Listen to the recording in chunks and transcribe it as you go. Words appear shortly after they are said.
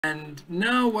And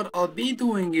now what I'll be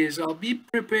doing is I'll be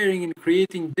preparing and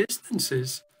creating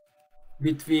distances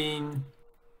between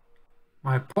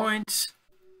my points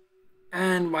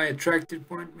and my attractor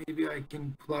point. Maybe I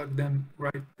can plug them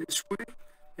right this way.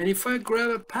 And if I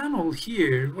grab a panel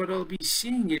here, what I'll be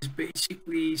seeing is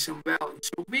basically some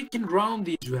values. So we can round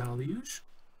these values,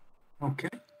 okay?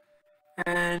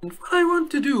 And what I want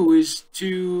to do is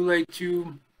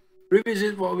to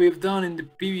revisit what we've done in the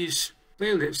previous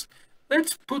playlist.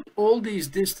 Let's put all these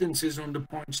distances on the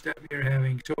points that we are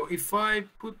having. So if I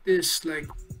put this like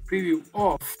preview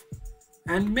off,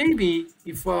 and maybe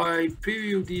if I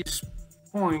preview these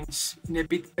points in a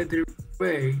bit better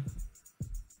way,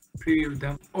 preview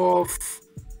them off,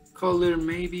 color,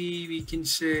 maybe we can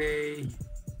say,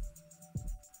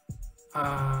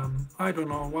 I don't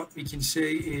know, what we can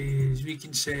say is, we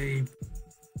can say,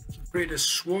 create a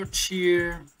swatch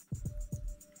here.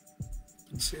 We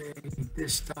can say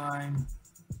this time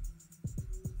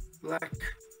black,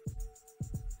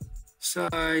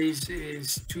 size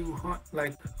is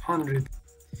 100,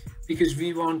 because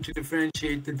we want to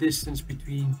differentiate the distance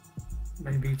between,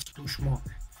 maybe it's too small,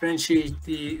 differentiate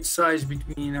the size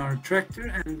between our attractor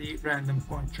and the random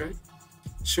point, right?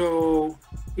 So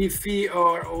if we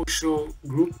are also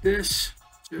group this,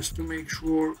 just to make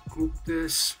sure, group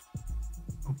this,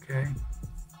 okay,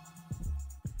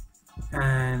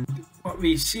 and what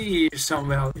we see is some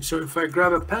value. So if I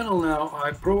grab a panel now,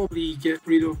 I probably get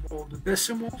rid of all the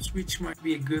decimals, which might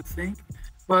be a good thing.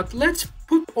 But let's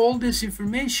put all this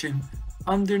information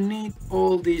underneath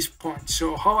all these points.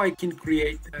 So how I can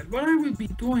create that? What I will be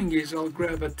doing is I'll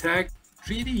grab a tag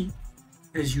 3D,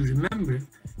 as you remember,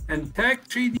 and tag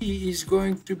 3D is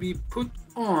going to be put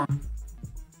on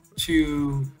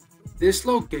to this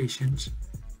locations.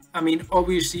 I mean,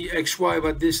 obviously XY,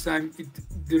 but this time it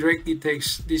directly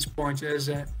takes these points as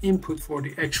an input for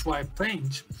the XY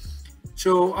planes.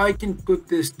 So I can put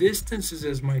this distances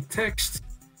as my text,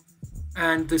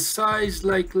 and the size,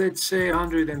 like let's say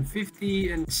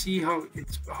 150, and see how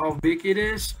big it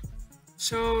is.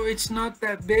 So it's not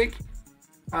that big,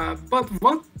 but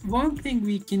one thing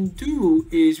we can do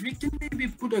is we can maybe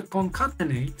put a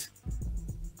concatenate,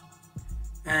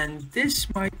 and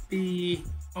this might be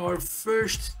our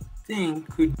first thing,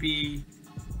 could be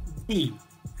D,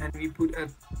 and we put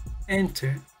an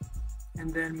enter,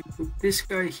 and then we put this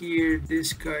guy here,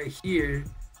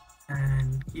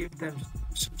 and give them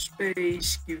some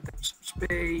space, give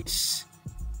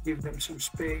them some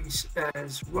space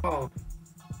as well.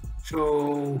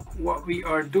 So what we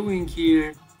are doing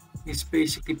here is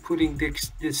basically putting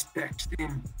this text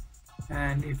in,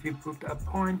 and if we put a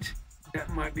point, that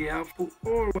might be helpful.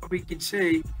 Or what we can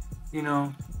say, you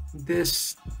know,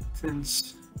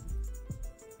 distance,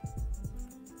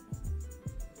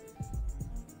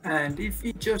 and if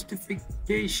we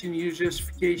use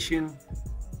justification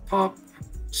top,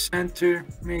 center,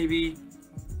 maybe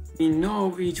we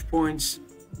know each point's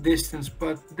distance,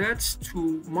 but that's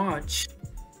too much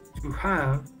to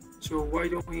have. So why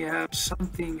don't we have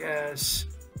something as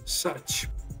such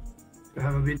to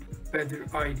have a bit better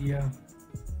idea?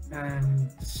 And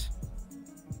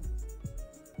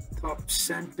top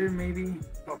center, maybe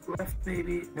top left,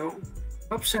 maybe no,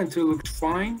 top center looks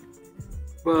fine,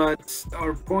 but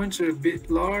our points are a bit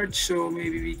large, so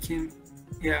maybe we can,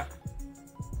 yeah,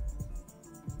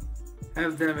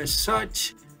 have them as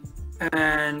such.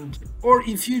 And or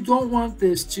if you don't want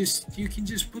this, you can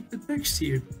just put the text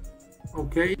here.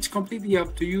 Okay, it's completely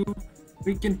up to you.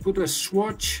 We can put a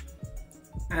swatch,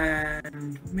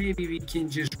 and maybe we can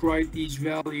just write these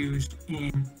values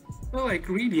in, well, like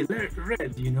really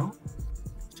red, you know.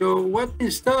 So what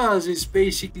this does is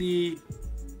basically,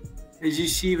 as you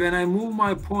see, when I move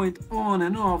my point on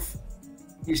and off,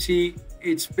 you see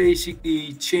it's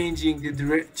basically changing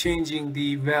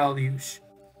the values.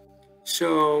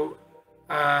 So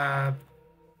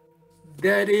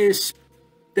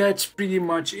that's pretty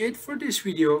much it for this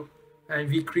video. And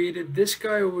we created this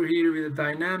guy over here with a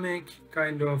dynamic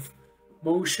kind of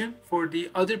motion for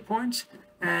the other points.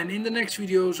 And in the next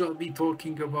videos, I'll be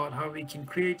talking about how we can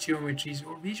create geometries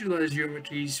or visualize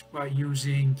geometries by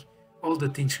using all the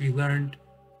things we learned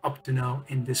up to now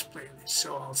in this playlist.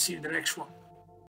 So I'll see you in the next one.